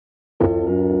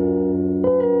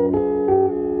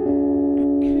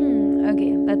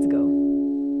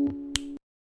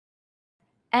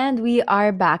And we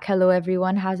are back. Hello,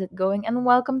 everyone. How's it going? And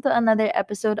welcome to another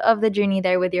episode of The Journey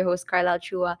There with your host, Carla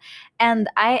Chua. And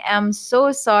I am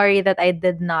so sorry that I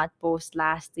did not post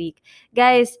last week.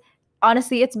 Guys,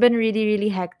 honestly, it's been really, really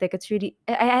hectic. It's really,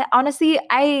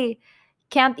 I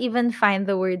can't even find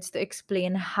the words to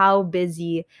explain how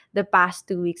busy the past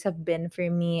 2 weeks have been for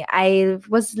me. I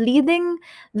was leading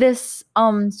this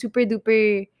super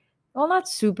duper, well, not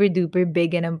super duper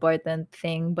big and important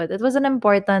thing, but it was an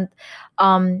important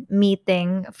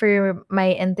meeting for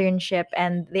my internship,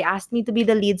 and they asked me to be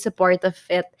the lead support of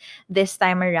it this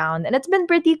time around, and it's been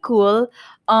pretty cool.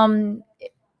 um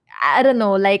I don't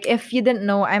know, like, if you didn't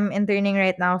know, I'm interning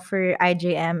right now for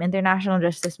IJM, International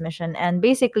Justice Mission, and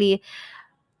basically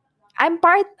I'm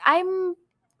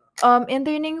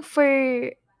interning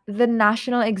for the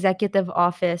National Executive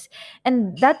Office,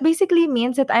 and that basically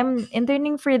means that I'm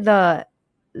interning for the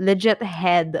legit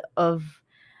head of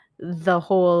the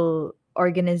whole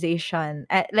organization.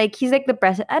 Like, he's like the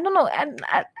president. I don't know.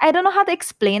 I don't know how to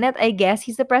explain it. I guess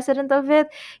he's the president of it.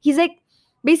 He's like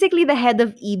basically the head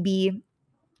of EB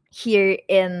here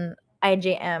in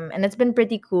IJM, and it's been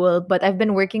pretty cool. But I've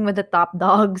been working with the top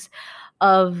dogs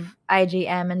of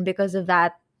IJM, and because of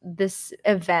that, this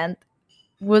event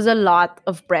was a lot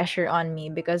of pressure on me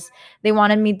because they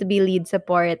wanted me to be lead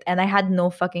support, and I had no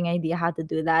fucking idea how to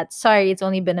do that. Sorry, it's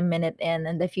only been a minute in,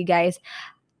 and if you guys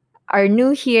are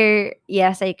new here,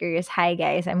 yes, Ikers. Hi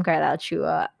guys, I'm Carla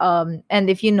Chua. And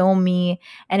if you know me,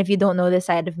 and if you don't know this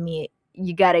side of me,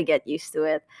 you gotta get used to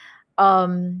it.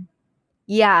 Um,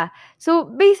 yeah. So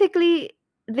basically,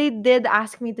 they did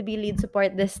ask me to be lead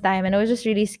support this time, and it was just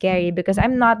really scary because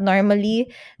I'm not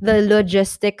normally the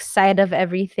logistics side of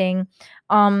everything.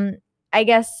 Um, I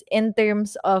guess in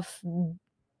terms of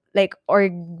like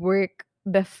org work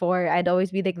before, I'd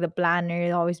always be like the planner,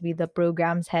 I'd always be the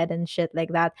programs head and shit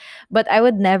like that. But I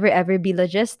would never ever be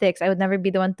logistics. I would never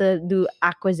be the one to do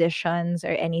acquisitions or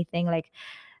anything like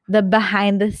the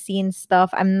behind the scenes stuff.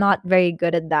 I'm not very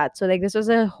good at that. So like this was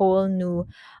a whole new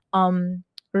um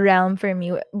realm for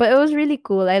me. But it was really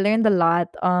cool. I learned a lot.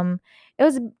 It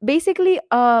was basically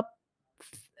what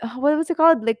was it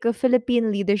called? Like a Philippine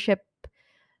leadership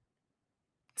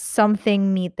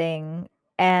something meeting,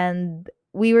 and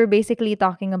we were basically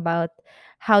talking about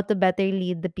how to better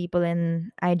lead the people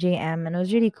in IJM, and it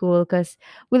was really cool because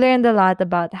we learned a lot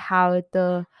about how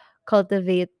to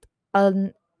cultivate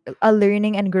a, a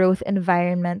learning and growth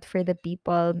environment for the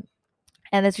people.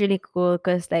 And it's really cool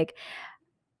because like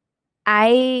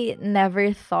I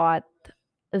never thought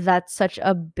that such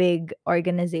a big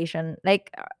organization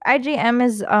like IGM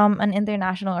is an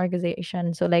international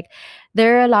organization. So like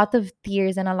there are a lot of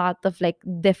tiers and a lot of like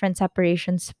different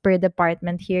separations per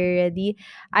department here already.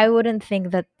 I wouldn't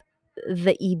think that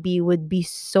the EB would be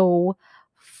so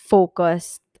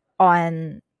focused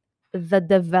on the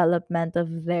development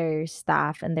of their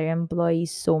staff and their employees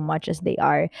so much as they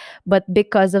are. But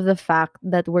because of the fact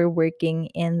that we're working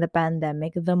in the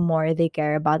pandemic, the more they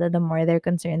care about it, the more they're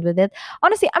concerned with it.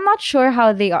 Honestly, I'm not sure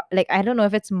how they are. Like, I don't know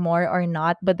if it's more or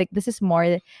not, but like this is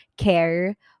more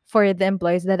care for the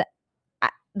employees that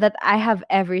I have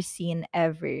ever seen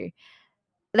ever.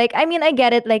 Like, I mean, I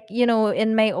get it. Like,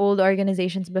 in my old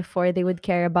organizations before, they would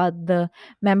care about the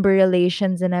member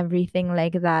relations and everything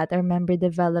like that, or member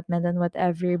development and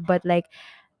whatever. But like,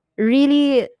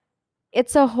 really,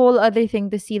 it's a whole other thing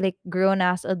to see like grown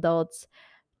ass adults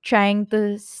trying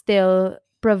to still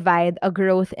provide a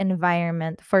growth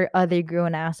environment for other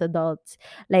grown ass adults.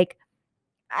 Like,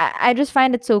 I just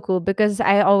find it so cool because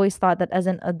I always thought that as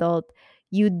an adult,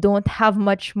 you don't have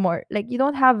much more, like, you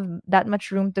don't have that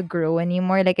much room to grow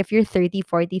anymore. Like, if you're 30,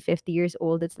 40, 50 years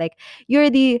old, it's like you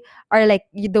already are like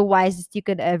the wisest you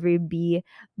could ever be.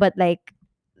 But like,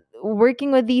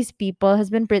 working with these people has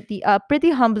been pretty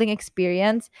humbling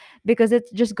experience because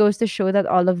it just goes to show that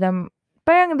all of them,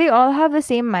 parang they all have the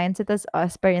same mindset as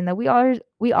us, parang na we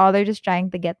all are just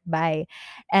trying to get by.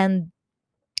 And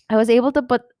I was able to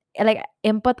put like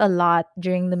input a lot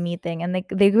during the meeting, and like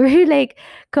they were like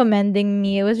commending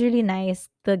me. It was really nice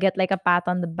to get like a pat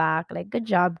on the back, like good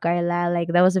job, Carla. Like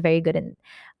that was a very good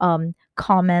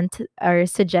comment or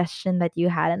suggestion that you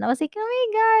had. And I was like, oh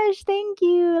my gosh, thank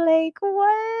you. Like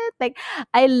what? Like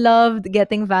I loved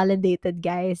getting validated,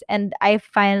 guys. And I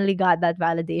finally got that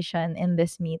validation in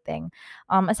this meeting.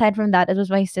 Aside from that, it was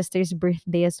my sister's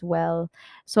birthday as well.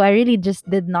 So I really just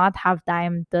did not have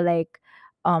time to like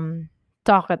um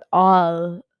talk at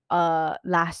all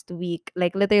last week.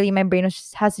 Like literally my brain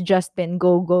has just been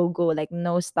go go go, like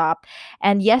no stop.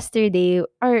 And yesterday,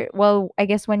 or well, I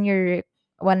guess when you're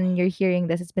hearing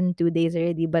this, it's been 2 days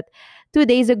already, but 2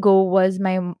 days ago was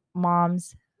my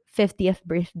mom's 50th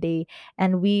birthday,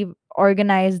 and we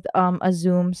organized a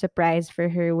Zoom surprise for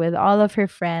her with all of her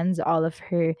friends, all of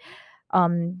her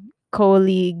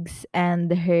colleagues,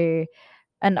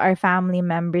 and our family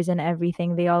members and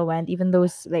everything. They all went, even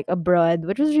those like abroad,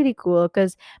 which was really cool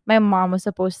because my mom was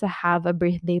supposed to have a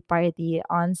birthday party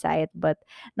on site, but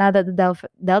now that the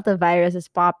Delta virus is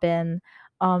popping,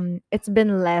 it's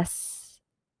been less.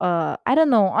 I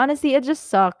don't know. Honestly, it just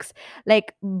sucks.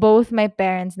 Like both my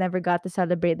parents never got to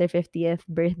celebrate their 50th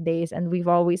birthdays, and we've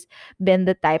always been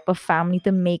the type of family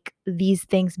to make these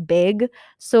things big.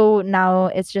 So now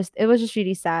it was just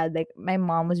really sad. Like my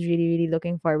mom was really, really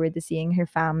looking forward to seeing her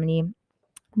family,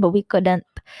 but we couldn't.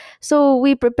 So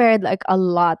we prepared like a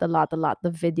lot of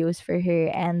videos for her.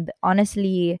 And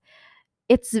honestly,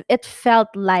 it felt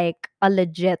like a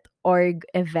legit org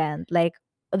event. Like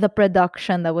the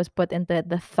production that was put into it,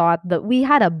 the thought that we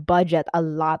had a budget, a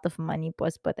lot of money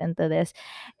was put into this.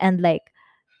 And like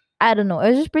I don't know.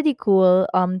 It was just pretty cool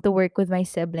to work with my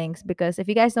siblings, because if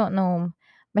you guys don't know,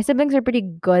 my siblings are pretty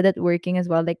good at working as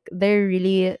well. Like they're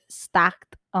really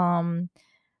stacked,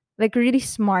 like really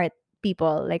smart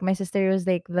people. Like my sister was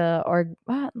like what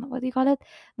do you call it?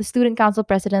 The student council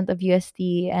president of UST,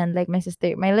 and like my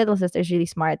little sister is really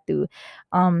smart too.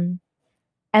 Um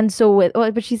and so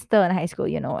but she's still in high school,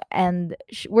 and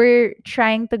we're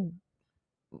trying to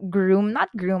not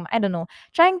groom, I don't know,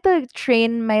 trying to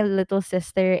train my little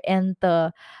sister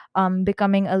into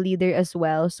becoming a leader as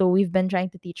well. So we've been trying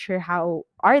to teach her how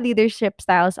our leadership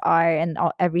styles are and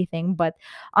everything. But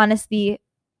honestly,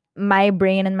 my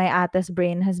brain and my Ata's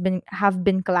brain have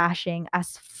been clashing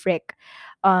as frick.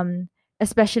 Um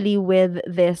Especially with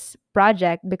this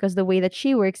project, because the way that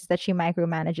she works is that she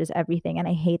micromanages everything, and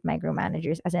I hate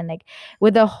micromanagers. As in, like,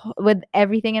 with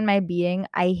everything in my being,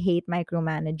 I hate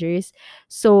micromanagers.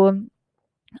 So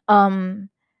um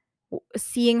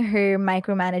seeing her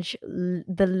micromanage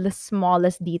the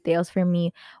smallest details for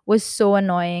me was so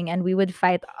annoying, and we would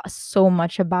fight so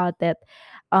much about it.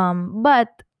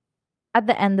 But at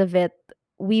the end of it,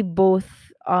 we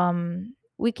both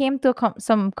we came to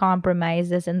some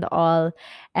compromises and all,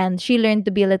 and she learned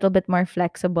to be a little bit more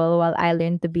flexible, while I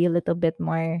learned to be a little bit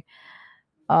more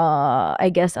I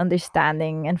guess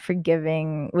understanding and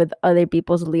forgiving with other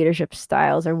people's leadership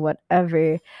styles or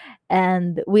whatever.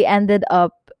 And we ended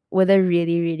up with a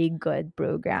really, really good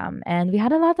program, and we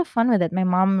had a lot of fun with it. My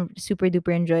mom super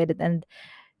duper enjoyed it, and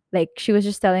like she was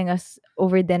just telling us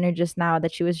over dinner just now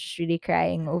that she was just really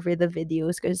crying over the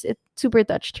videos because it super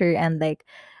touched her. And like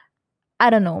I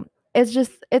don't know, it's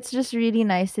just really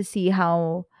nice to see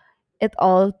how it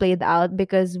all played out,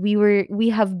 because we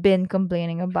have been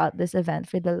complaining about this event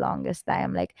for the longest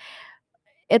time. Like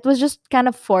it was just kind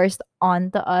of forced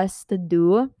onto us to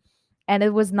do, and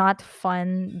it was not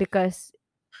fun because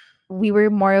we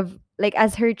were more of like,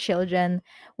 as her children,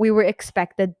 we were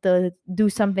expected to do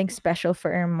something special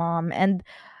for our mom. And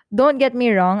don't get me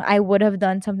wrong, I would have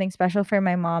done something special for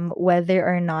my mom whether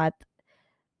or not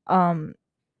um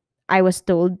I was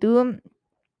told to,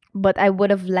 but I would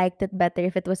have liked it better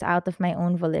if it was out of my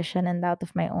own volition and out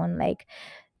of my own like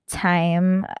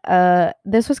time.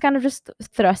 This was kind of just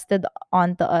thrusted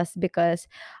onto us because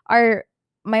our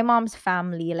my mom's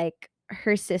family, like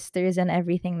her sisters and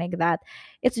everything like that,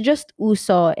 it's just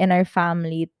uso in our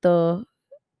family to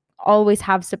always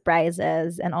have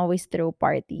surprises and always throw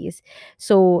parties.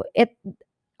 So it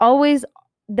always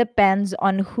depends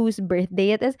on whose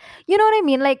birthday it is. You know what I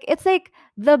mean? Like it's like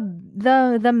the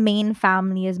main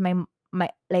family is my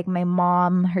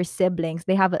mom, her siblings.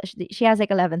 She has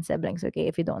like 11 siblings, okay,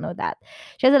 if you don't know that.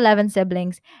 She has 11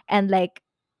 siblings, and like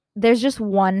there's just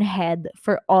one head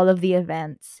for all of the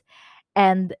events.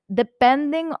 And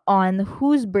depending on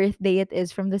whose birthday it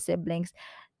is from the siblings,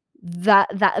 that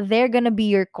they're gonna be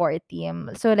your core team.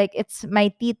 So like it's my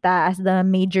tita as the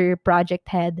major project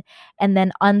head, and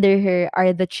then under her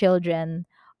are the children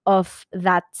of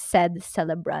that said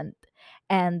celebrant.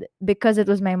 And because it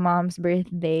was my mom's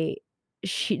birthday,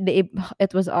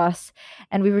 it was us,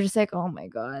 and we were just like, oh my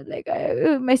god, like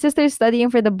my sister's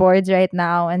studying for the boards right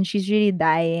now, and she's really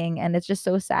dying, and it's just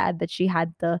so sad that she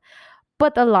had to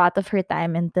put a lot of her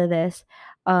time into this.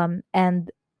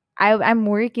 And I'm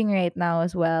working right now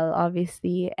as well,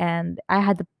 obviously, and I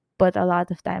had to put a lot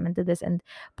of time into this. And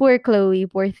poor Chloe,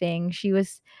 poor thing, she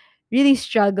was really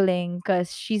struggling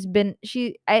because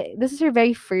this is her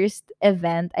very first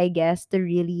event, I guess, to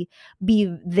really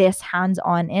be this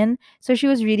hands-on in. So she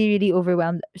was really, really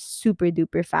overwhelmed super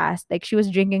duper fast. Like she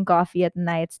was drinking coffee at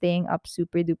night, staying up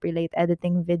super duper late,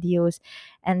 editing videos,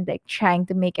 and like trying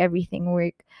to make everything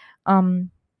work. um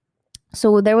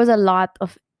so there was a lot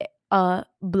of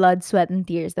blood, sweat, and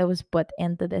tears that was put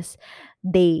into this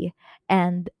day.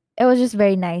 And it was just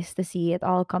very nice to see it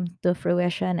all come to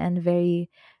fruition and very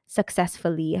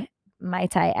successfully,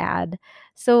 might I add.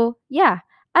 So yeah,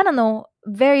 I don't know,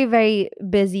 very, very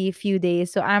busy few days.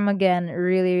 So I'm again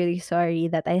really, really sorry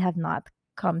that I have not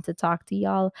come to talk to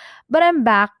y'all. But I'm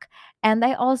back. And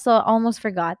I also almost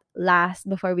forgot last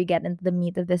before we get into the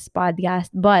meat of this podcast.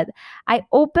 But I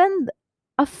opened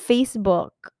a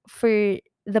Facebook for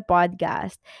the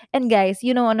podcast. And guys,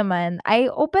 you know naman, I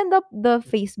opened up the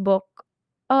Facebook.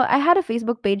 I had a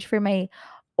Facebook page for my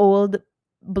old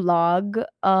blog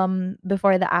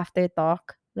before the after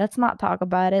talk. Let's not talk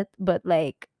about it, but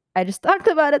like I just talked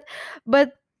about it.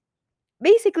 But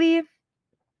basically,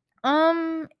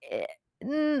 eh,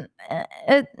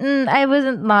 I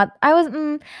wasn't not I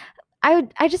was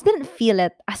I just didn't feel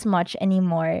it as much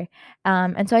anymore.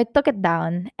 And so I took it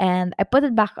down and I put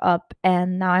it back up,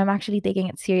 and now I'm actually taking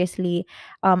it seriously.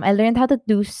 I learned how to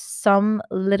do some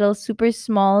little super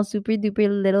small, super duper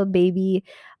little baby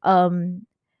um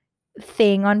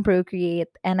thing on Procreate,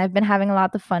 and I've been having a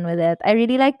lot of fun with it. I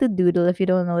really like to doodle, if you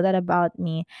don't know that about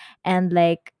me. And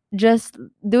like just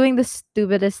doing the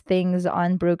stupidest things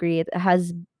on Procreate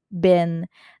has been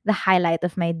the highlight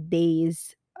of my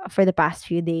days for the past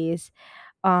few days.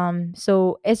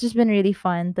 So it's just been really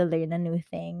fun to learn a new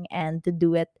thing and to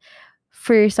do it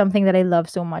for something that I love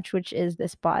so much, which is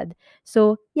this pod.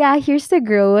 So yeah, here's the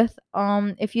growth.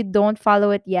 If you don't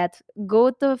follow it yet,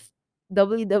 go to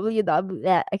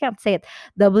www, I can't say it,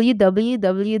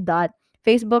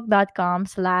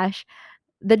 www.facebook.com/slash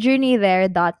the journey there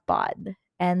dot pod.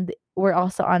 And we're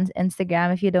also on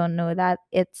Instagram. If you don't know that,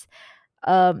 it's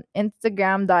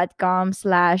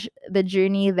Instagram.com/slash the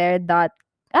journey there dot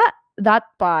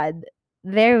pod.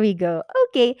 There we go.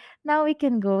 Okay, now we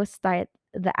can go start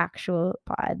the actual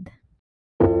pod.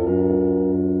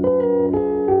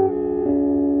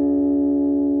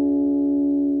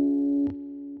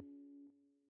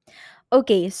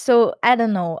 Okay, so I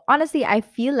don't know. Honestly, I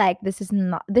feel like this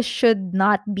should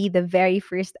not be the very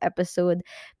first episode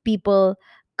people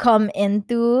come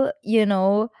into,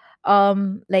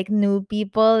 like new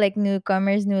people, like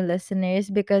newcomers, new listeners,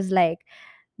 because like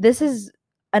this is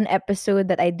an episode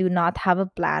that I do not have a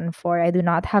plan for. I do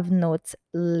not have notes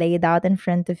laid out in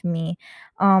front of me.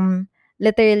 Um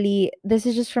Literally this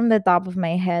is just from the top of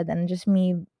my head and just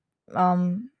me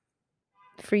um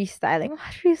freestyling. What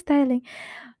freestyling?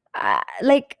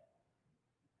 Like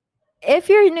if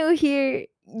you're new here,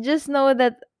 just know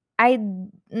that I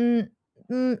mm,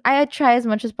 I try as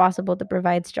much as possible to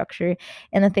provide structure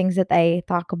in the things that I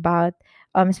talk about,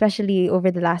 especially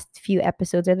over the last few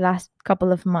episodes or the last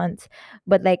couple of months.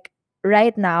 But like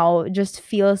right now, just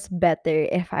feels better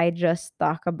if I just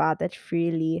talk about it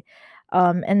freely,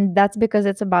 and that's because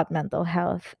it's about mental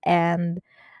health. And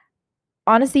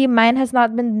honestly, mine has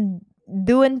not been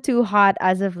doing too hot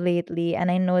as of lately, and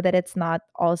I know that it's not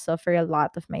also for a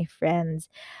lot of my friends.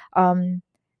 Um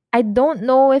I don't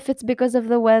know if it's because of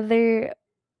the weather.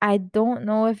 I don't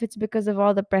know if it's because of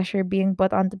all the pressure being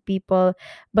put onto people,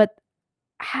 but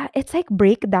it's like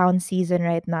breakdown season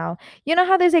right now. You know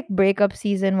how there's like breakup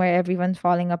season where everyone's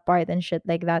falling apart and shit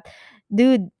like that?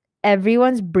 Dude,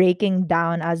 everyone's breaking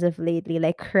down as of lately,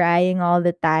 like crying all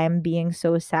the time, being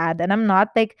so sad. And I'm not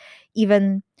like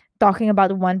even talking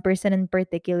about one person in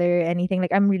particular or anything.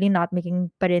 Like I'm really not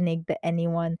making parinig to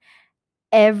anyone.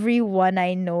 Everyone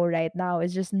I know right now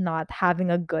is just not having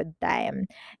a good time.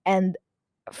 And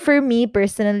for me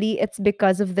personally, it's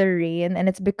because of the rain, and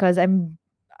it's because I'm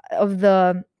of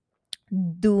the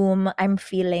doom I'm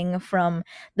feeling from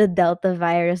the Delta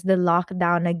virus, the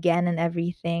lockdown again, and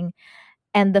everything.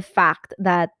 And the fact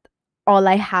that all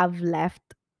I have left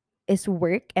is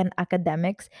work and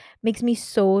academics makes me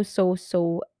so, so,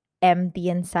 so empty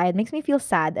inside, makes me feel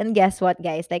sad. And guess what,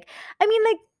 guys? Like, I mean,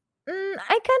 like,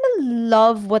 I kind of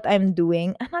love what I'm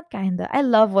doing. Not kind of, I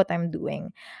love what I'm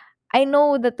doing. I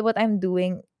know that what I'm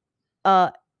doing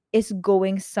uh is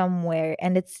going somewhere,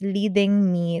 and it's leading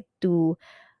me to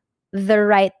the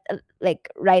right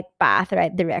right path,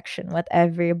 right direction,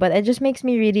 whatever. But it just makes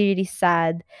me really, really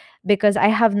sad because I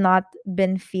have not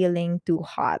been feeling too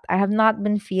hot. I have not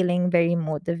been feeling very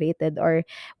motivated, or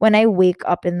when I wake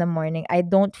up in the morning, I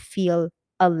don't feel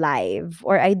alive,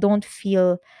 or I don't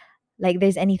feel like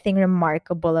there's anything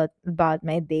remarkable about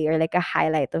my day, or like a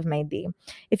highlight of my day.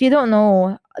 If you don't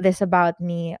know this about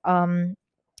me,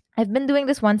 I've been doing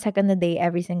this 1 second a day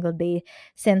every single day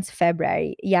since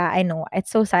February. Yeah, I know.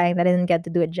 It's so sad that I didn't get to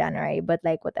do it January, but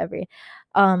like whatever.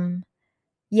 Um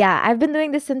yeah, I've been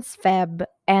doing this since Feb,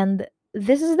 and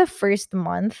this is the first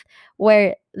month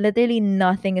where literally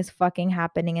nothing is fucking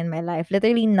happening in my life.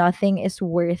 Literally nothing is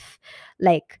worth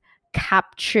like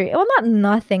capture. Well, not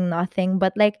nothing,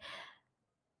 but like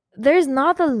there's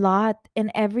not a lot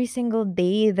in every single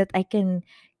day that I can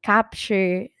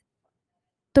capture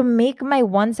to make my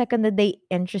 1 second a day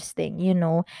interesting, you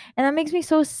know? And that makes me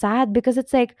so sad because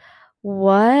it's like,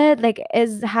 what? Like,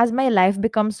 has my life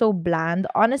become so bland?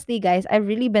 Honestly, guys, I've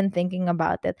really been thinking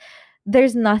about it.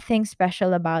 There's nothing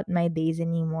special about my days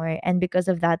anymore. And because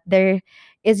of that, there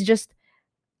is just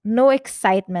no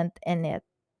excitement in it.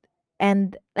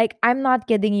 And like, I'm not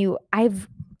kidding you. I've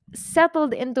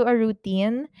settled into a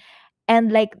routine,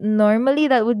 and like normally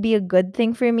that would be a good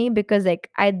thing for me because like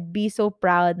I'd be so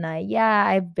proud na, yeah,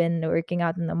 I've been working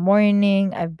out in the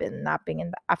morning, I've been napping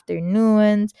in the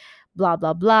afternoons, blah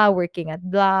blah blah, working at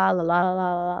blah la la la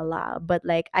la la la. But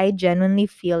like I genuinely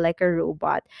feel like a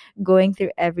robot going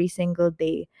through every single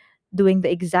day, doing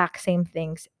the exact same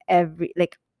things every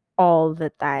like all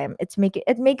the time.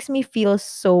 It makes me feel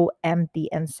so empty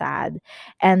and sad.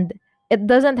 And it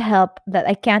doesn't help that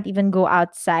I can't even go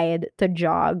outside to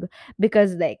jog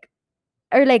because like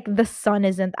or like the sun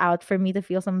isn't out for me to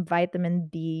feel some vitamin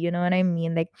D, you know what I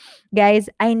mean? Like guys,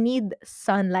 I need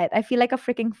sunlight. I feel like a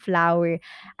freaking flower.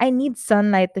 I need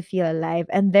sunlight to feel alive,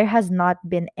 and there has not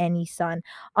been any sun.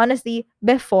 Honestly,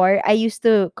 before I used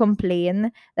to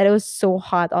complain that it was so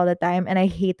hot all the time and I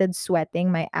hated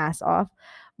sweating my ass off.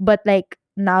 But like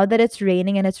now that it's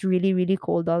raining and it's really really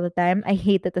cold all the time, I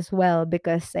hate it as well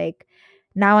because like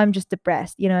now I'm just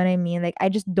depressed, you know what I mean? Like I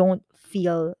just don't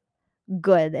feel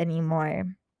good anymore.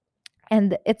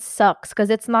 And it sucks because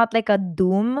it's not like a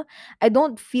doom. I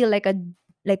don't feel like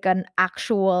an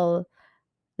actual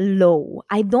low.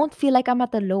 I don't feel like I'm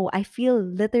at a low. I feel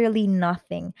literally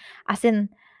nothing. As in,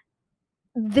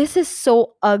 this is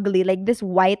so ugly. Like this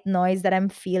white noise that I'm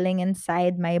feeling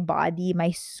inside my body,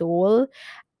 my soul,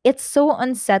 it's so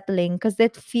unsettling because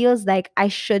it feels like I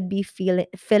should be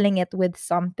filling it with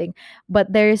something,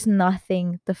 but there's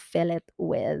nothing to fill it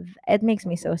with. It makes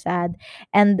me so sad.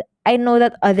 And I know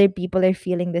that other people are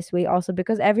feeling this way also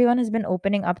because everyone has been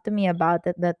opening up to me about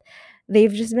it, that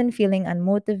they've just been feeling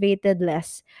unmotivated,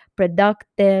 less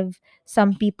productive.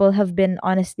 Some people have been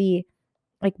honestly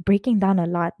like breaking down a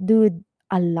lot, dude,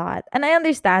 a lot. And I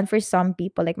understand for some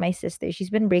people, like my sister, she's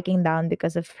been breaking down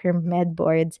because of her med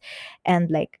boards.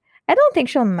 And like, I don't think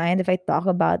she'll mind if I talk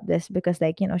about this because,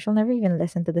 like, you know, she'll never even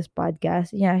listen to this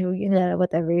podcast. Yeah,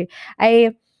 whatever.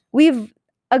 I, we've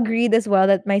agreed as well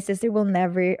that my sister will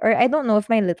never, or I don't know if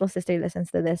my little sister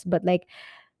listens to this, but like,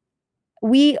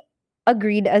 we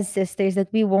agreed as sisters that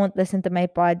we won't listen to my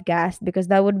podcast because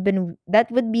that would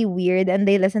be weird, and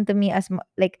they listen to me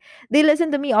like they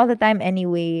listen to me all the time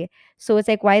anyway, so it's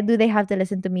like, why do they have to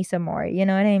listen to me some more, you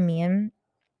know what I mean?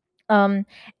 um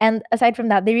and aside from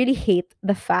that, they really hate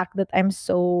the fact that I'm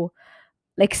so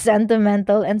like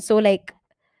sentimental and so like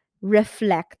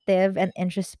reflective and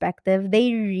introspective.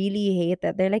 They really hate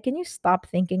it. They're like, can you stop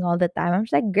thinking all the time? I'm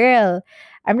just like, girl,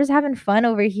 I'm just having fun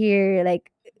over here,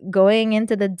 like going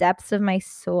into the depths of my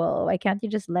soul. Why can't you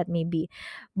just let me be?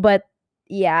 But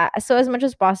yeah, so as much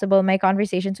as possible, my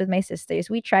conversations with my sisters,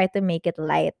 we try to make it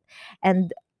light.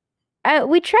 And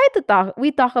we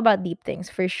talk about deep things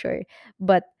for sure.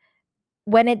 But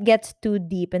when it gets too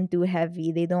deep and too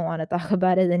heavy, they don't want to talk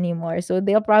about it anymore. So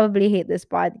they'll probably hate this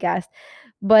podcast.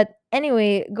 But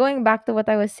anyway, going back to what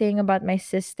I was saying about my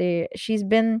sister, she's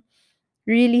been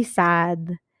really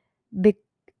sad be-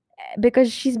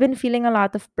 because she's been feeling a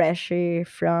lot of pressure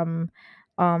from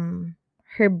um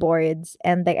her boards.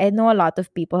 And like I know a lot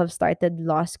of people have started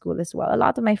law school as well. A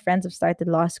lot of my friends have started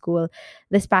law school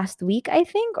this past week, I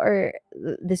think, or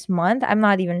this month. I'm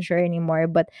not even sure anymore,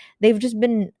 but they've just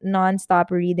been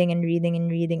nonstop reading and reading and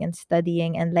reading and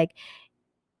studying. And like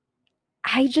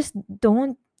I just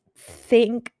don't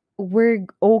think we're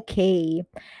okay.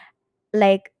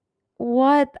 Like,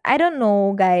 what? I don't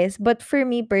know, guys. But for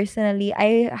me personally,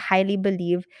 I highly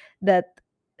believe that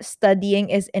studying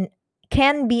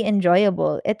can be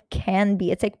enjoyable. It can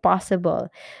be. It's like possible.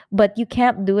 But you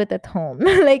can't do it at home.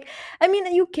 Like, I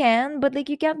mean, you can, but like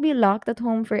you can't be locked at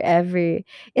home forever.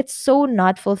 It's so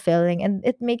not fulfilling, and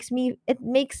it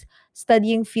makes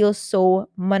studying feel so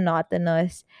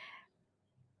monotonous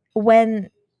when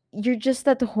you're just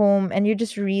at home and you're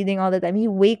just reading all the time. You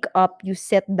wake up, you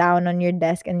sit down on your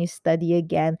desk and you study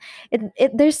again.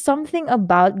 There's something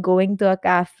about going to a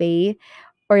cafe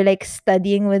or like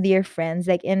studying with your friends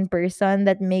like in person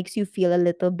that makes you feel a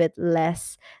little bit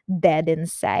less dead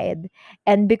inside.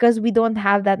 And because we don't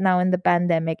have that now in the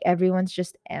pandemic, everyone's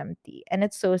just empty. And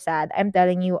it's so sad. I'm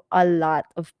telling you, a lot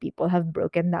of people have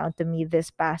broken down to me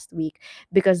this past week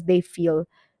because they feel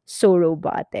so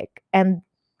robotic. And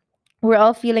we're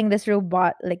all feeling this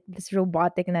this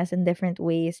roboticness in different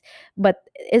ways. But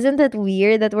isn't it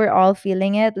weird that we're all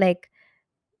feeling it? Like,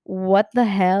 what the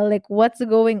hell? Like, what's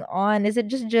going on? Is it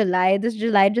just July? Does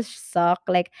July just suck?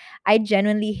 Like, I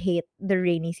genuinely hate the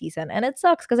rainy season. And it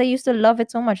sucks because I used to love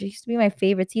it so much. It used to be my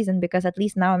favorite season because at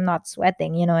least now I'm not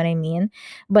sweating, you know what I mean?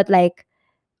 But like,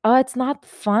 oh, it's not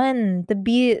fun to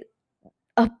be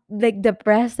like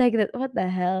depressed like that. What the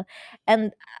hell?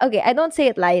 And okay, I don't say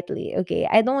it lightly. Okay,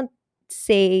 I don't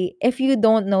say, if you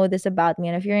don't know this about me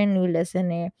and if you're a new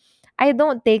listener, I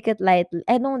don't take it lightly.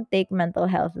 I don't take mental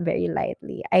health very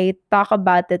lightly. I talk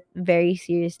about it very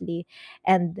seriously.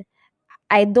 And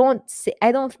I don't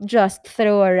just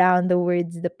throw around the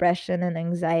words depression and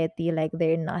anxiety like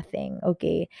they're nothing.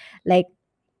 Okay, like,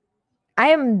 I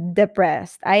am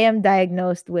depressed. I am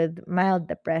diagnosed with mild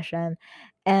depression.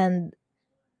 And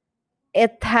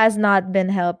it has not been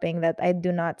helping that I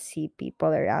do not see people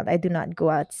around. I do not go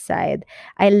outside.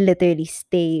 I literally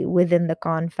stay within the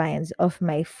confines of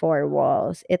my four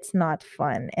walls. It's not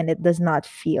fun and it does not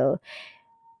feel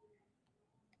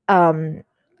um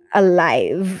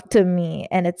alive to me,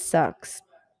 and it sucks.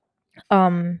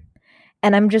 Um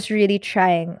and I'm just really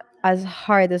trying as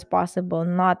hard as possible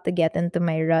not to get into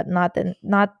my rut, not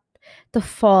to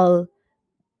fall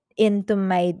into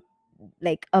my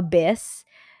like abyss,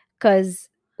 because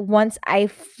once I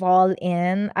fall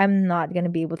in, I'm not gonna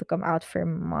be able to come out for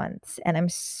months. And I'm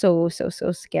so, so,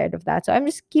 so scared of that. So I'm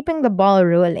just keeping the ball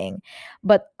rolling.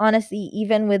 But honestly,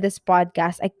 even with this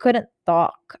podcast, I couldn't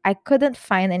talk. I couldn't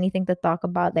find anything to talk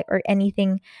about, like, or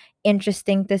anything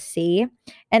interesting to say.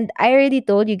 And I already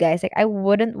told you guys, like, I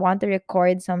wouldn't want to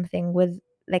record something with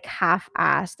like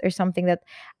half-assed or something that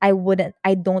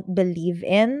I don't believe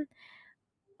in,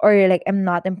 or like I'm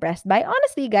not impressed by.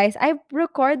 Honestly, guys, I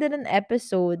recorded an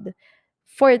episode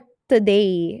for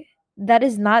today that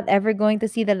is not ever going to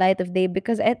see the light of day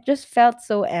because it just felt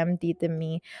so empty to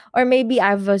me. Or maybe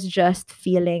I was just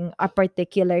feeling a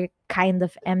particular kind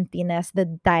of emptiness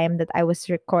the time that I was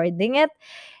recording it,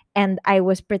 and I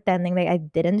was pretending like I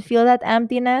didn't feel that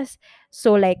emptiness.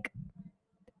 So like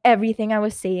everything I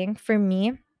was saying, for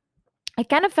me, I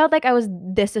kind of felt like I was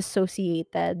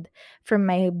disassociated from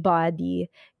my body,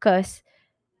 because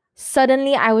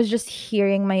suddenly I was just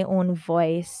hearing my own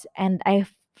voice, and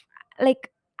like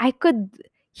I could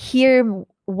hear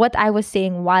what I was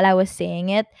saying while I was saying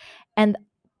it, and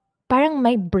parang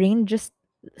my brain just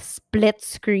split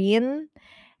screen,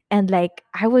 and like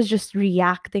I was just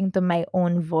reacting to my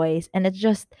own voice, and it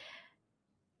just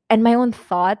and my own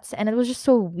thoughts, and it was just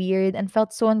so weird and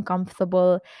felt so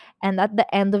uncomfortable. And at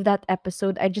the end of that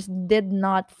episode, I just did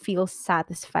not feel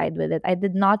satisfied with it. I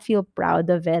did not feel proud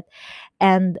of it,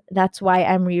 and that's why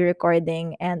I'm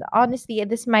re-recording. And honestly,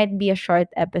 this might be a short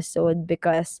episode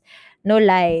because, no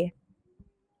lie,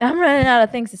 I'm running out of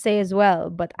things to say as well.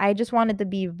 But I just wanted to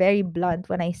be very blunt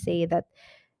when I say that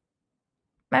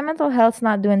my mental health's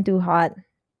not doing too hot.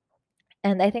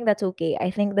 And I think that's okay.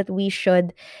 I think that we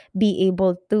should be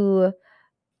able to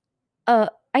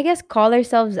I guess call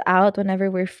ourselves out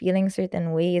whenever we're feeling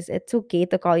certain ways. It's okay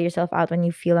to call yourself out when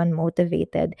you feel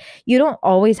unmotivated. You don't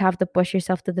always have to push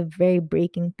yourself to the very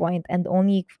breaking point and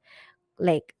only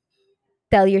like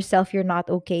tell yourself you're not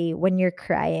okay when you're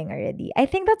crying already. I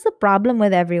think that's the problem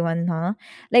with everyone, huh?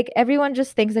 Like everyone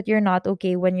just thinks that you're not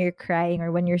okay when you're crying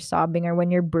or when you're sobbing or when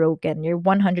you're broken. You're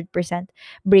 100%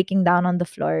 breaking down on the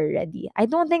floor already. I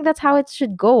don't think that's how it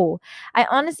should go. I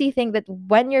honestly think that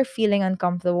when you're feeling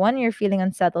uncomfortable, when you're feeling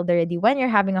unsettled already, when you're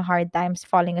having a hard time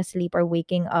falling asleep or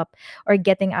waking up or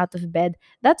getting out of bed,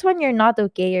 that's when you're not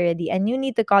okay already, and you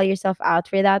need to call yourself out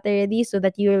for that already, so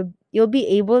that you'll be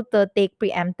able to take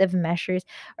preemptive measures,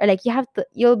 or like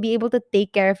you'll be able to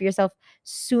take care of yourself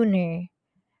sooner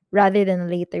rather than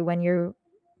later when you're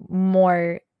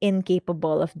more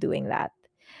incapable of doing that.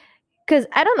 Because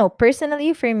I don't know,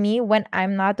 personally, for me, when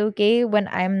I'm not okay, when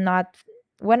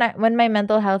my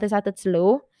mental health is at its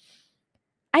low,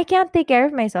 I can't take care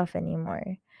of myself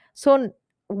anymore. So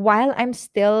while I'm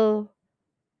still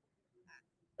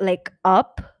like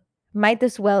up, might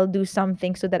as well do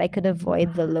something so that I could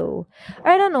avoid the low.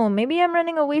 Or I don't know, maybe I'm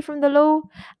running away from the low.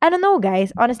 I don't know,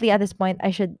 guys. Honestly, at this point,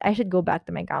 I should go back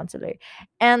to my counselor.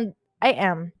 And I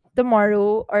am.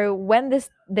 tomorrow, or when this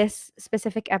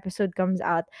specific episode comes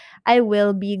out, I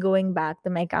will be going back to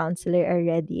my counselor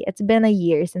already. It's been a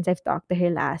year since I've talked to her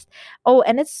last. Oh,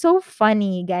 and it's so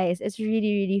funny, guys. It's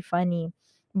really really funny.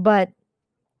 But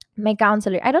my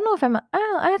counselor, I don't know if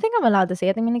I think I'm allowed to say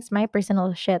it. I mean, it's my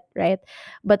personal shit, right?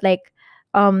 But like,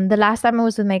 the last time I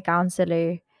was with my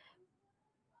counselor,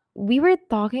 we were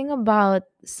talking about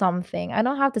something. I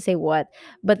don't have to say what,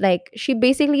 but like, she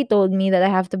basically told me that I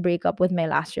have to break up with my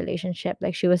last relationship.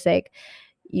 Like, she was like,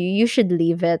 you should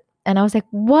leave it. And I was like,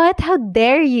 what? How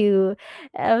dare you?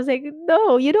 And I was like,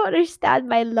 no, you don't understand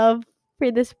my love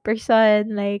for this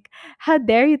person. Like, how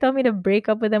dare you tell me to break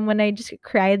up with them when I just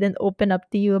cried and opened up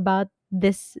to you about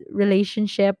this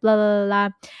relationship, blah, blah, blah, blah.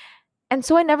 And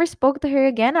so I never spoke to her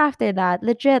again after that.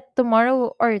 Legit,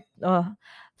 tomorrow or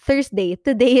Thursday,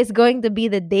 today is going to be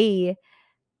the day,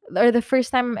 or the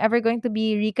first time I'm ever going to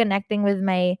be reconnecting with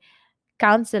my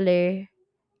counselor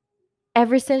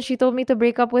ever since she told me to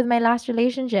break up with my last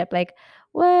relationship. Like,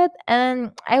 what?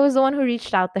 And I was the one who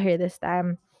reached out to her this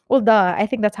time. Well, duh. I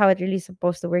think that's how it really is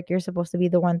supposed to work. You're supposed to be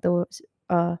the one to,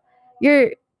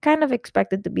 you're kind of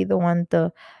expected to be the one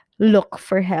to look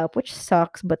for help, which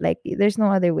sucks, but like, there's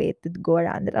no other way to go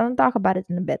around it. I'll talk about it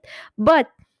in a bit. But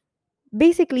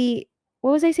basically,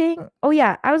 what was I saying? Oh,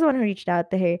 yeah. I was the one who reached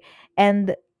out to her.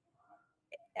 And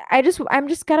I'm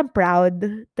just kind of proud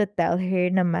to tell her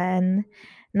naman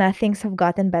na things have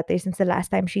gotten better since the last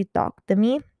time she talked to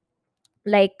me.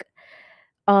 Like,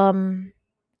 um,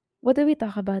 what did we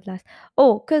talk about last?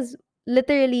 Oh, because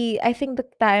literally, I think the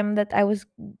time that I was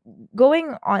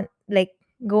going on, like,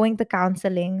 going to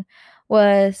counseling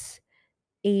was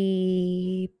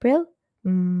April,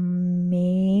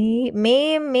 May,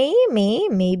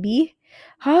 maybe.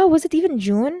 Huh? Was it even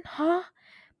June? Huh?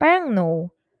 Parang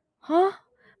no. Huh?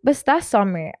 Basta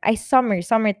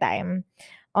summertime.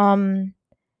 Um,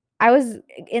 I was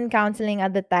in counseling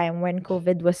at the time when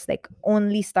COVID was like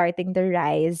only starting to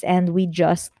rise, and we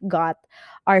just got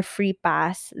our free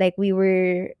pass. Like, we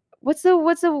were, what's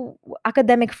the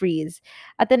academic freeze.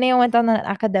 Ateneo went on an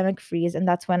academic freeze, and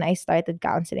that's when I started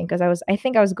counseling, because I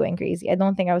think I was going crazy. I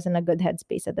don't think I was in a good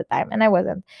headspace at the time, and I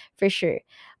wasn't, for sure.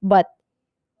 But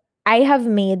I have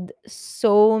made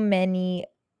so many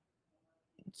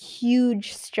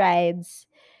huge strides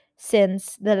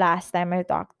since the last time I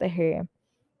talked to her.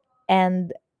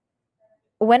 And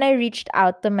when I reached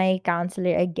out to my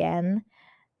counselor again,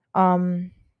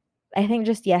 um, I think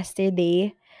just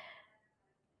yesterday,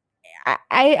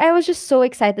 I was just so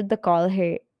excited to call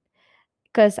her,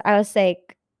 because I was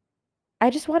like, I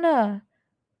just wanna,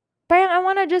 parang I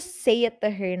wanna just say it to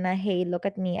her na, hey, look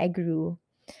at me, I grew.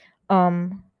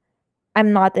 Um,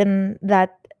 I'm not in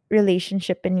that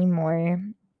relationship anymore.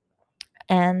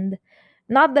 And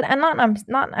not that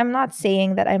I'm not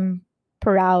saying that I'm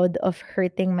proud of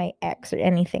hurting my ex or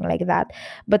anything like that,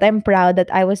 but I'm proud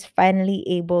that I was finally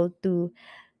able to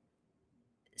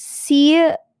see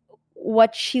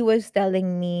what she was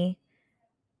telling me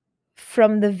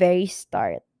from the very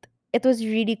start. It was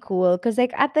really cool, because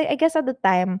like, I guess at the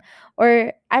time,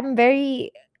 or I'm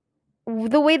very,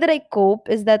 the way that I cope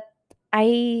is that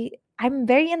I I'm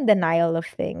very in denial of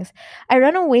things. I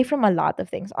run away from a lot of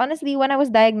things. Honestly, when I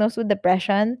was diagnosed with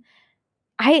depression,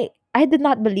 I did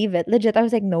not believe it. Legit, I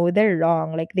was like, no, they're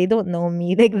wrong. Like, they don't know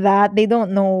me like that. They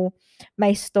don't know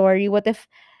my story. What if,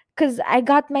 because I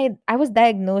was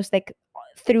diagnosed like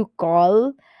through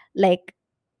call. Like,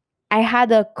 I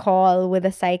had a call with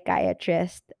a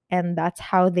psychiatrist, and that's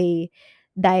how they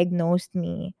diagnosed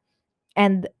me.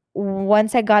 And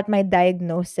once I got my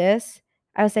diagnosis,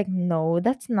 I was like, no,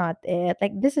 that's not it.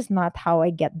 Like, this is not how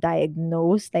I get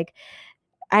diagnosed. Like,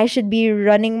 I should be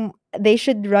running, they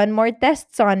should run more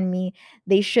tests on me.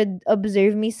 They should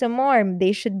observe me some more.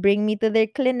 They should bring me to their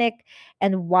clinic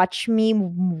and watch me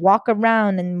walk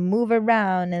around and move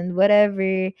around and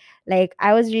whatever. Like,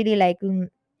 I was really like,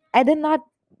 I did not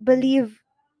believe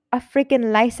a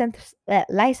freaking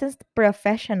licensed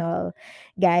professional,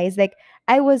 guys. Like,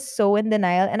 I was so in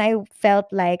denial, and I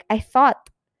felt like,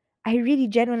 I really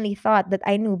genuinely thought that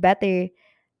I knew better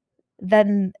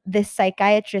than this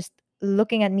psychiatrist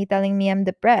looking at me telling me I'm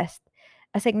depressed.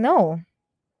 I was like, no,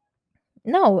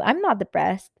 no, I'm not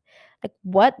depressed. Like,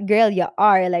 what, girl, you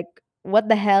are? Like, what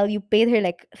the hell? You paid her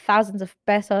like thousands of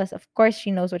pesos. Of course, she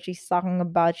knows what she's talking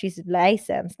about. She's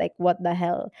licensed. Like, what the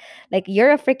hell? Like,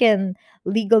 you're a freaking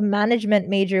legal management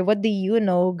major. What do you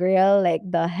know, girl? Like,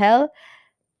 the hell?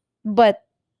 But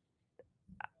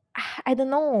I don't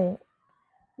know.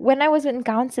 When I was in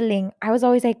counseling, I was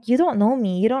always like, you don't know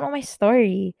me. You don't know my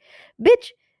story. Bitch,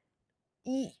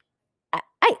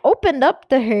 I opened up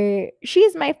to her.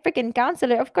 She's my freaking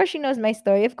counselor. Of course she knows my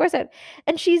story.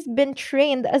 And she's been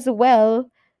trained as well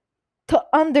to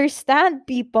understand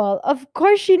people. Of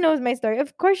course she knows my story.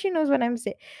 Of course she knows what I'm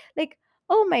saying. Like,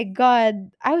 oh my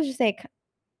god. I was just like,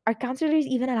 are counselors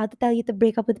even allowed to tell you to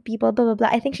break up with people? Blah blah blah.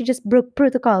 I think she just broke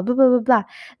protocol. Blah blah blah blah.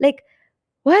 Like,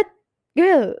 what?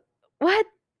 Girl, what?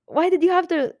 Why did you have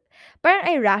to Parang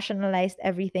I rationalized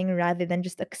everything rather than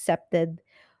just accepted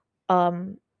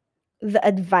um the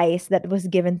advice that was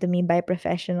given to me by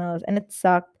professionals, and it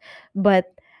sucked.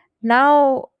 But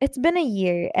now it's been a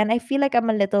year and I feel like I'm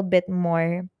a little bit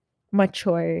more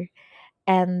mature,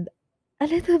 and a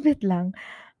little bit lang,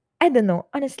 I don't know,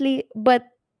 honestly, but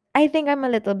I think I'm a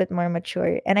little bit more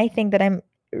mature, and I think that I'm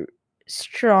r-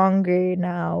 stronger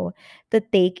now to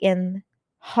take in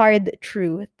hard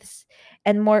truths,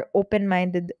 and more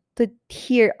open-minded to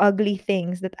hear ugly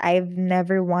things that I've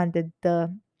never wanted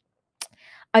to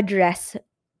address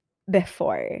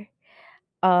before.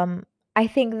 um I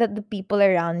think that the people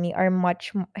around me are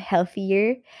much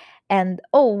healthier. And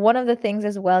oh, one of the things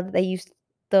as well that I used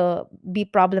to be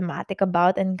problematic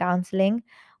about in counseling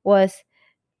was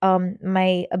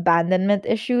my abandonment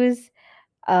issues.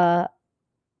 uh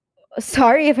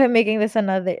Sorry if I'm making this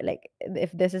another, like,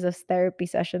 if this is a therapy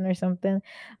session or something,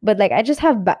 but like I just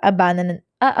have abandonment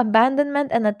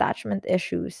and attachment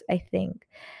issues, I think.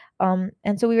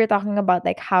 And so we were talking about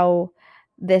like how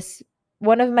this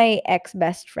one of my ex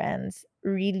best friends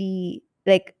really,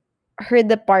 like, her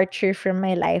departure from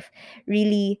my life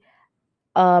really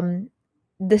um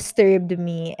disturbed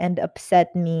me and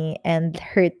upset me and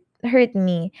hurt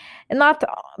me. And not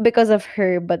because of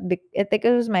her, but I think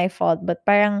it was my fault, but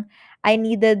parang I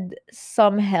needed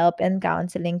some help and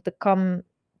counseling to come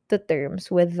to terms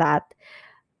with that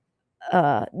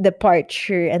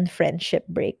departure and friendship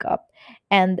breakup.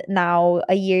 And now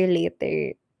a year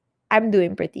later, I'm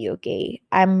doing pretty okay.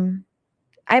 I'm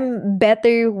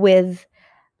better with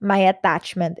my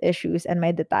attachment issues and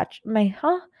my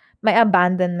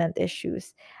abandonment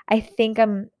issues. I think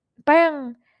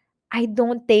parang I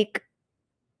don't take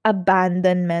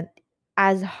abandonment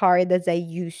as hard as I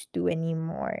used to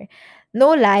anymore.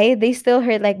 No lie, they still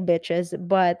hurt like bitches,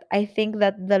 but I think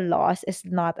that the loss is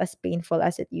not as painful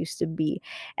as it used to be.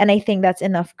 And I think that's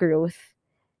enough growth.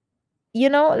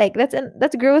 Like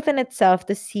that's growth in itself,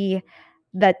 to see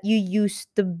that you used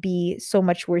to be so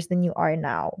much worse than you are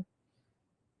now.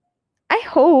 I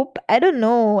hope. I don't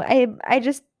know. I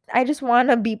just want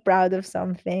to be proud of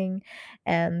something,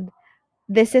 and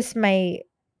this is my,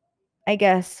 I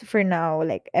guess, for now,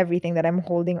 like, everything that I'm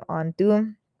holding on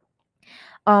to.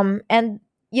 And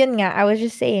yun nga, I was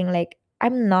just saying, like,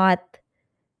 I'm not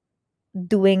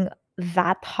doing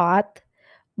that hot,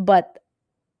 but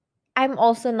I'm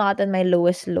also not in my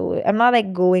lowest low. I'm not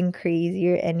like going crazy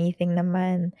or anything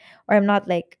naman, or I'm not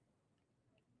like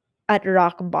at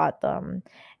rock bottom.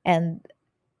 And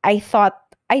I thought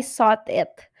I sought it.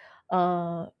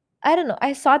 Uh, I don't know.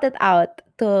 I sought it out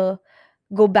to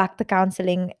go back to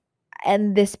counseling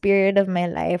and this period of my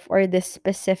life, or this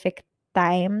specific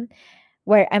time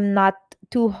where I'm not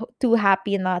too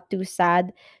happy, not too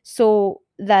sad, so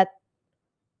that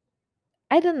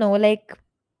I don't know, like,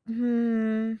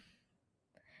 hmm,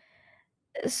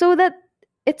 so that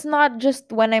it's not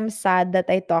just when I'm sad that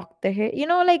I talk to her.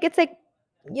 Like, it's like,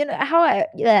 how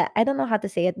yeah, I don't know how to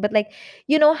say it, but like,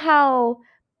 how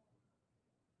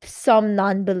some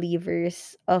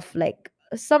non-believers of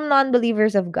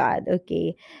God,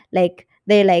 okay, like,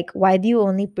 they're like, why do you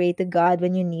only pray to God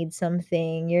when you need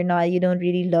something? You don't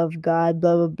really love God,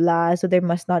 blah blah blah, so there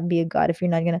must not be a God if you're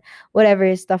not gonna,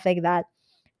 whatever, stuff like that.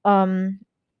 um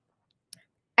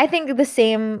I think the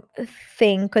same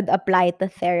thing could apply to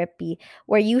therapy,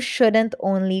 where you shouldn't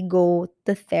only go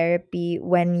to therapy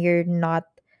when you're not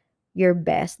your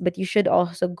best, but you should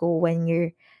also go when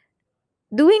you're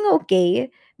doing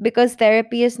okay, because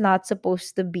therapy is not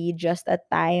supposed to be just a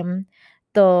time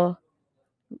to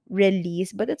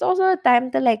release, but it's also a time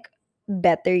to, like,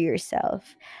 better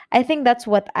yourself. I think that's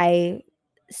what I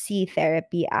see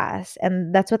therapy as,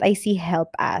 and that's what I see help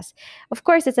as. Of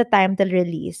course it's a time to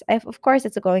release. Of course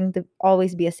it's going to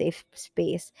always be a safe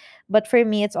space, but for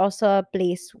me it's also a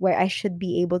place where I should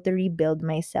be able to rebuild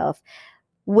myself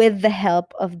with the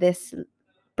help of this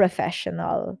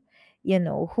professional,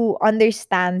 who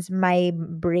understands my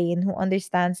brain, who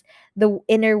understands the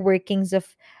inner workings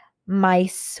of my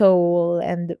soul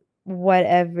and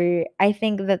whatever. I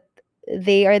think that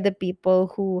they are the people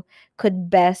who could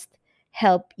best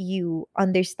help you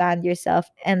understand yourself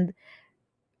and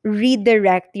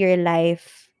redirect your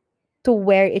life to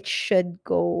where it should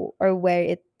go, or where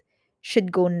it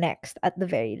should go next, at the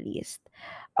very least.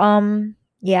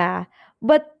 Yeah.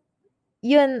 But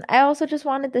yun, I also just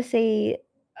wanted to say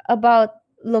about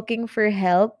looking for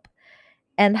help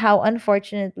and how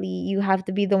unfortunately you have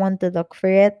to be the one to look for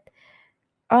it.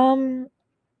 Um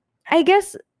I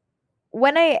guess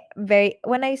when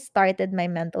I started my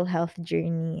mental health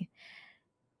journey,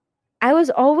 I was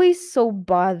always so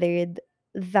bothered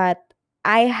that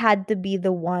I had to be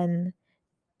the one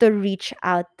to reach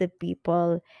out to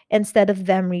people instead of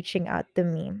them reaching out to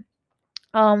me.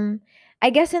 Um I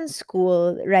guess in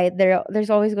school, right, there's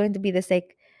always going to be this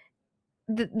like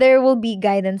there will be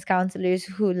guidance counselors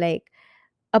who like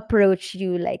approach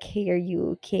you like, hey, are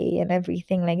you okay, and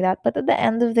everything like that. But at the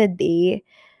end of the day,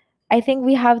 I think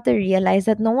we have to realize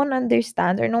that no one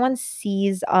understands or no one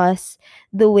sees us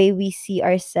the way we see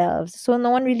ourselves. So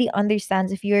no one really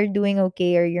understands if you're doing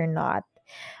okay or you're not.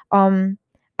 Um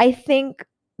I think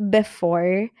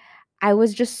before I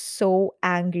was just so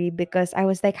angry because I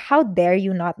was like, how dare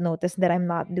you not notice that I'm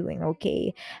not doing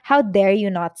okay? How dare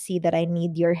you not see that I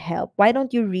need your help? Why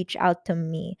don't you reach out to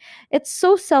me? It's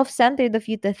so self-centered of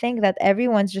you to think that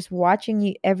everyone's just watching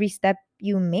you every step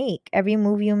you make, every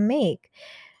move you make.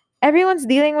 Everyone's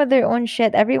dealing with their own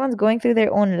shit. Everyone's going through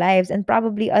their own lives, and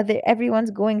probably other everyone's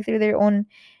going through their own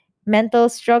mental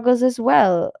struggles as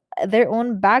well, their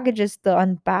own baggages to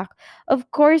unpack. Of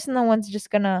course, no one's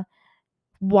just gonna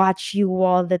watch you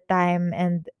all the time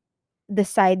and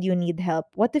decide you need help.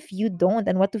 What if you don't,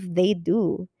 and what if they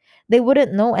do? They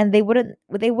wouldn't know, and they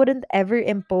wouldn't ever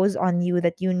impose on you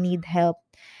that you need help,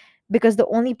 because the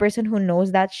only person who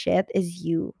knows that shit is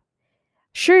you.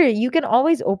 Sure, you can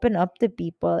always open up to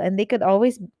people, and they could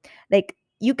always, like,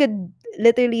 you could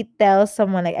literally tell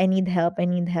someone like, I need help, I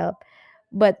need help.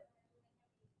 But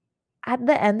at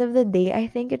the end of the day, I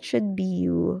think it should be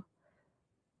you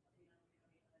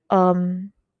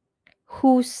um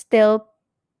who still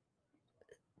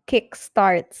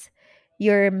kickstarts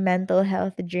your mental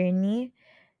health journey.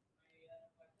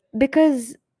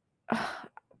 Because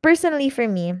personally for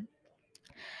me,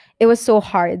 it was so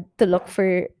hard to look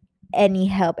for any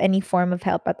help, any form of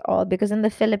help at all, because in the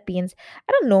Philippines,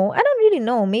 I don't really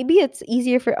know, maybe it's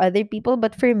easier for other people,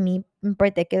 but for me in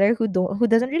particular, who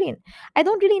doesn't really, I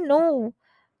don't really know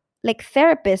like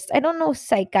therapists. I don't know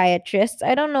psychiatrists.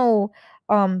 I don't know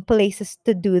places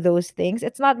to do those things.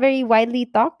 It's not very widely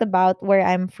talked about where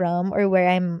I'm from, or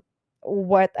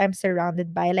what I'm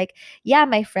surrounded by. Like, yeah,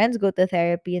 my friends go to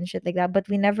therapy and shit like that, but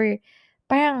we never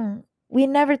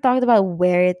talked about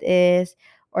where it is,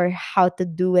 or how to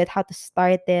do it, how to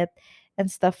start it, and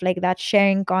stuff like that,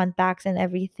 sharing contacts and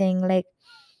everything. Like,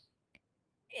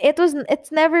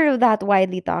 it's never that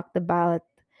widely talked about.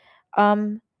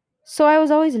 um so I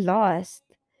was always lost.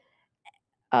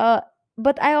 uh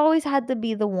but I always had to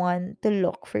be the one to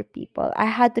look for people. I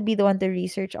had to be the one to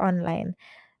research online.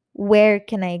 Where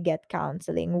can I get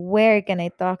counseling? Where can I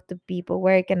talk to people?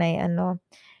 Where can I ano?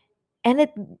 And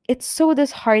it's so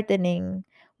disheartening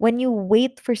when you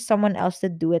wait for someone else to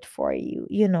do it for you,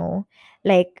 you know?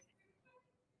 Like,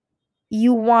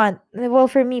 you want, well,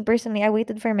 for me personally, I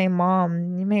waited for my mom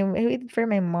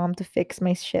to fix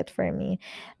my shit for me.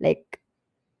 Like,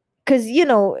 cuz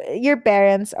your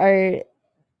parents are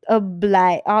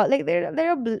like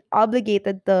they're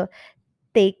obligated to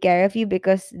take care of you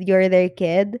because you're their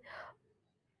kid.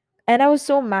 And I was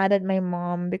so mad at my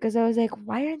mom because I was like,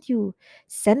 why aren't you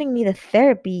sending me to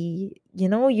therapy?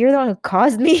 You're the one who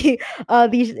caused me all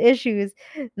these issues.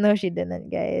 No, she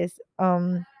didn't, guys.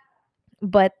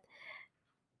 But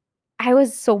I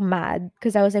was so mad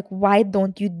because I was like, why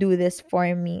don't you do this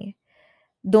for me?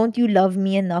 Don't you love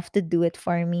me enough to do it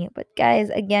for me? But guys,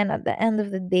 again, at the end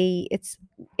of the day,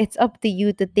 it's up to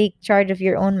you to take charge of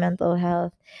your own mental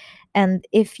health. And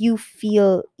if you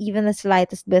feel even the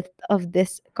slightest bit of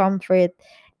discomfort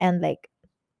and like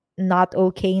not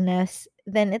okayness,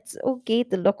 then it's okay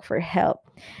to look for help.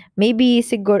 Maybe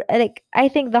siguro, like, I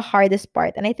think the hardest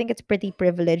part, and I think it's pretty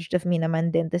privileged of me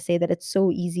naman din to say that it's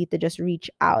so easy to just reach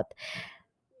out.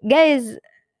 Guys,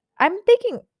 I'm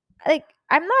taking, like,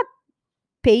 I'm not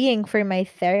paying for my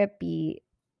therapy.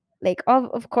 Like,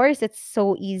 of course it's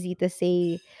so easy to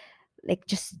say, like,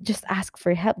 just ask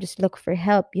for help, just look for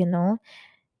help.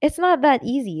 It's not that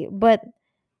easy, but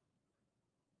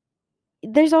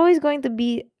there's always going to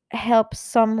be help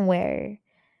somewhere.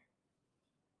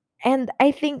 And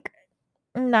I think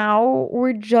now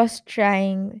we're just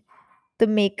trying to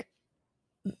make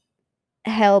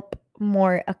help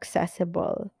more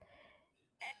accessible.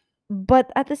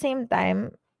 But at the same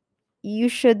time, you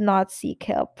should not seek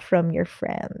help from your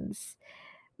friends.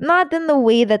 Not in the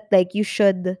way that, like,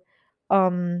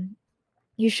 um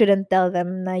you shouldn't tell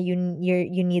them that you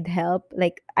need help.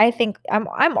 Like, I think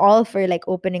I'm all for like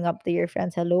opening up to your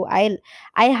friends. Hello, I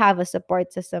have a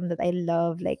support system that I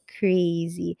love like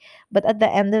crazy, but at the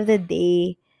end of the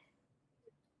day,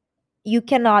 you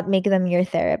cannot make them your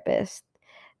therapist.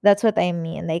 That's what I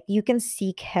mean. Like, you can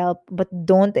seek help, but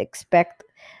don't expect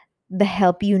the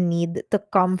help you need to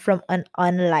come from an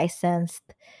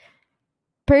unlicensed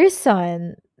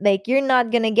person. Like, you're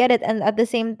not gonna get it, and at the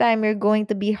same time you're going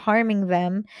to be harming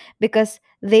them because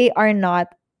they are not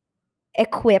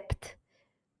equipped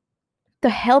to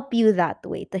help you that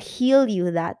way, to heal you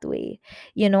that way.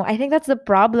 I think that's the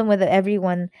problem with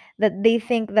everyone, that they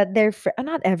think that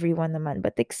not everyone naman,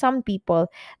 but like some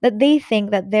people, that they think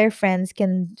that their friends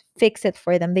can fix it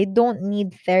for them. They don't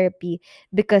need therapy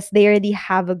because they already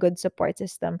have a good support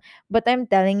system. But I'm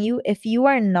telling you, if you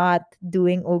are not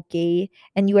doing okay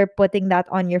and you are putting that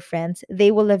on your friends, they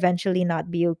will eventually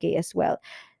not be okay as well.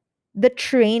 The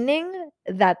training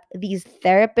that these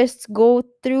therapists go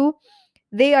through,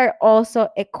 they are also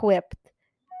equipped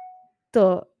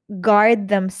to guard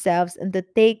themselves and to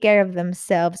take care of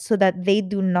themselves so that they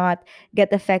do not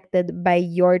get affected by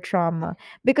your trauma.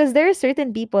 Because there are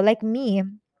certain people like me,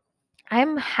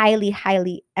 I'm highly,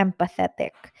 highly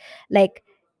empathetic. Like,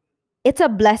 it's a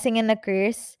blessing and a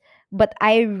curse, but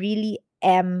I really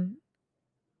am.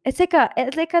 It's like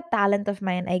a talent of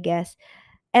mine, I guess.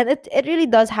 And it really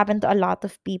does happen to a lot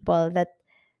of people that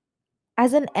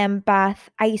as an empath,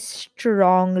 I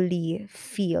strongly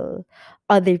feel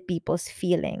other people's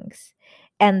feelings.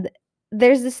 And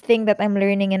there's this thing that I'm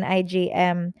learning in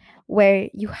IJM where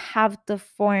you have to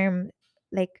form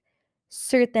like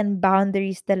certain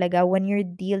boundaries talaga when you're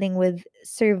dealing with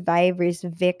survivors,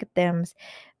 victims,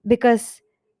 because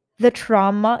the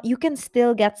trauma, you can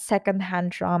still get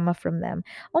secondhand trauma from them.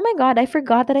 Oh my god, I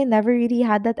forgot that I never really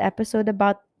had that episode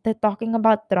about the talking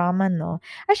about trauma, no.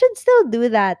 I should still do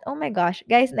that. Oh my gosh.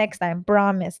 Guys, next time,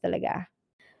 promise talaga.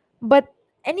 But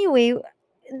anyway,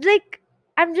 like,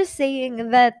 I'm just saying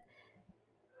that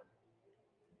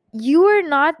you are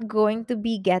not going to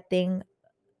be getting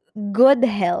good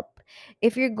help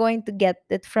if you're going to get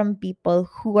it from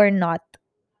people who are not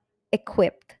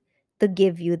equipped to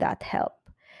give you that help.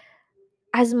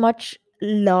 As much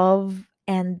love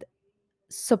and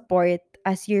support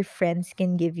as your friends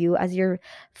can give you, as your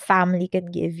family can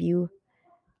give you,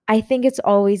 I think it's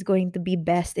always going to be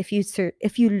best if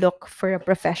if you look for a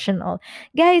professional.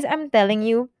 Guys, I'm telling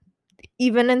you,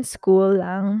 even in school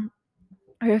lang,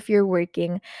 or if you're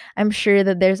working, I'm sure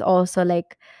that there's also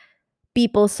like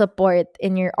people support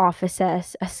in your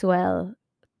offices as well.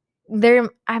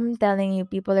 I'm telling you,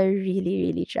 people are really,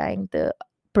 really trying to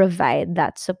provide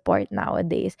that support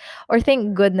nowadays. Or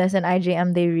thank goodness in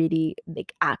IJM they really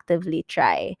like actively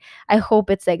try. I hope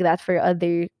it's like that for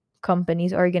other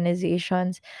companies,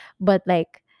 organizations. But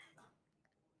like,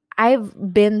 I've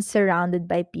been surrounded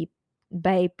by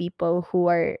people who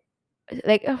are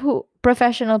like, who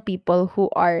professional people who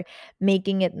are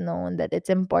making it known that it's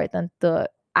important to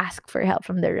ask for help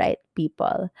from the right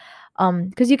people.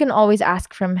 Because you can always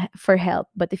ask for help,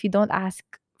 but if you don't ask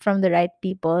from the right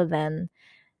people, then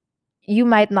you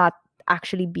might not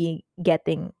actually be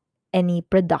getting any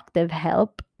productive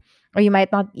help, or you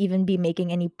might not even be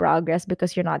making any progress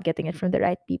because you're not getting it from the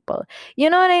right people. You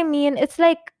know what I mean? It's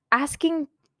like asking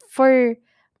for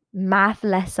math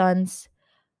lessons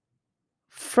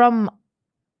from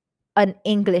an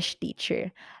English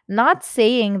teacher. Not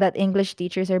saying that English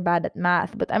teachers are bad at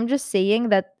math, but I'm just saying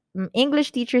that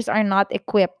English teachers are not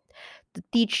equipped to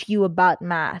teach you about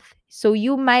math. So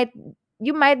you might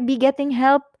be getting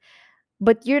help,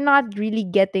 but you're not really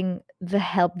getting the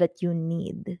help that you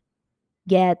need.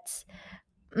 Gets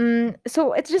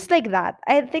So it's just like that.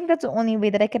 I think that's the only way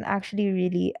that I can actually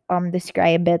really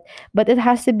describe it. But it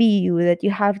has to be you, that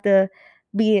you have to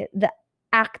be the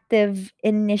active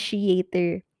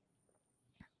initiator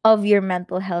of your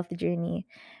mental health journey,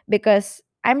 because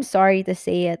I'm sorry to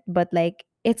say it, but like,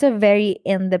 it's a very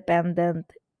independent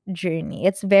journey.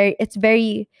 It's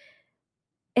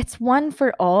one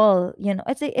for all,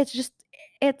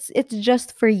 it's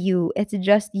just for you. It's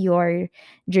just your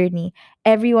journey.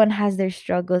 Everyone has their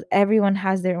struggles, everyone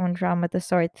has their own trauma to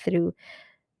sort through.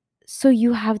 So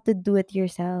you have to do it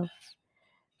yourself.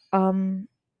 um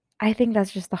I think that's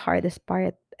just the hardest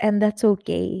part, and that's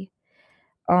okay.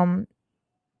 um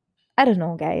I don't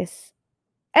know, guys.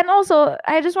 And also,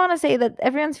 I just want to say that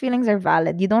everyone's feelings are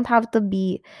valid. You don't have to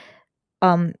be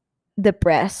um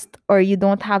depressed, or you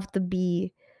don't have to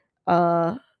be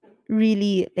uh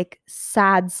really like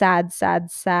sad, sad, sad,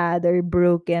 sad, or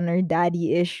broken, or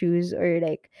daddy issues, or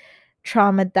like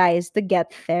traumatized to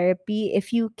get therapy.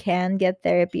 If you can get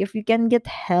therapy, if you can get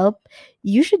help,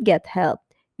 you should get help.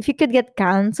 If you could get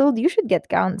counseled, you should get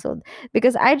counseled.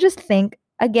 Because I just think,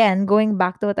 again, going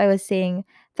back to what I was saying,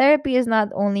 therapy is not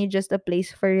only just a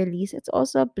place for release, it's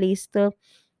also a place to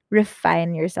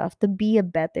refine yourself, to be a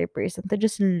better person, to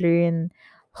just learn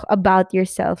about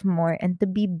yourself more and to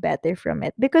be better from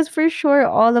it. Because for sure,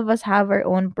 all of us have our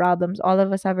own problems, all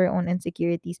of us have our own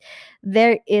insecurities.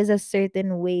 There is a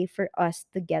certain way for us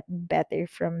to get better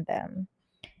from them.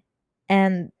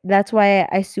 And that's why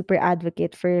I super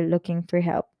advocate for looking for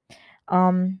help.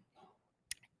 Um,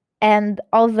 and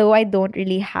although I don't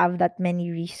really have that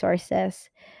many resources,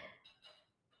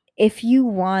 if you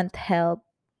want help,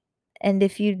 and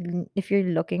if you're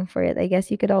looking for it, I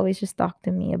guess you could always just talk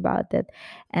to me about it,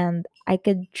 and I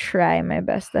could try my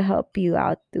best to help you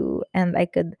out too. And I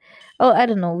could, oh, I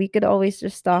don't know, we could always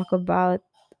just talk about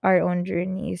our own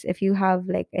journeys. If you have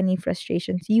like any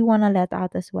frustrations you want to let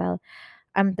out as well,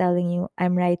 I'm telling you,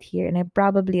 I'm right here, and I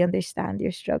probably understand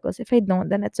your struggles. If I don't,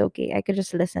 then it's okay, I could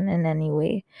just listen in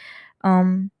anyway.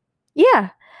 Yeah,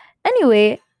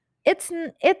 anyway,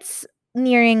 it's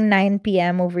nearing 9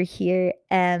 p.m. over here,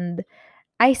 and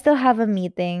I still have a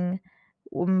meeting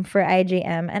for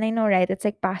IJM. And I know, right? It's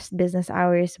like past business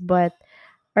hours, but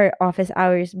or office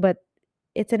hours, but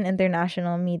it's an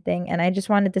international meeting. And I just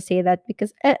wanted to say that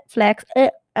because flex.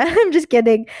 I'm just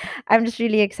kidding. I'm just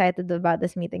really excited about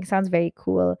this meeting. Sounds very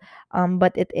cool.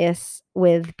 But it is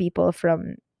with people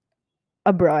from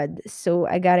abroad, so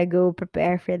I gotta go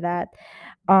prepare for that.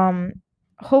 um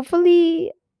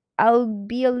Hopefully I'll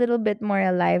be a little bit more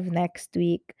alive next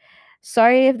week.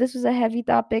 Sorry if this was a heavy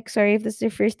topic, sorry if this is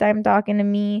your first time talking to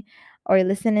me or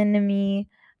listening to me,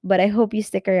 but I hope you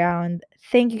stick around.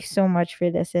 Thank you so much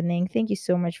for listening, thank you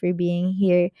so much for being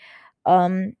here.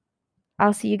 um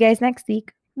I'll see you guys next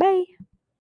week. Bye.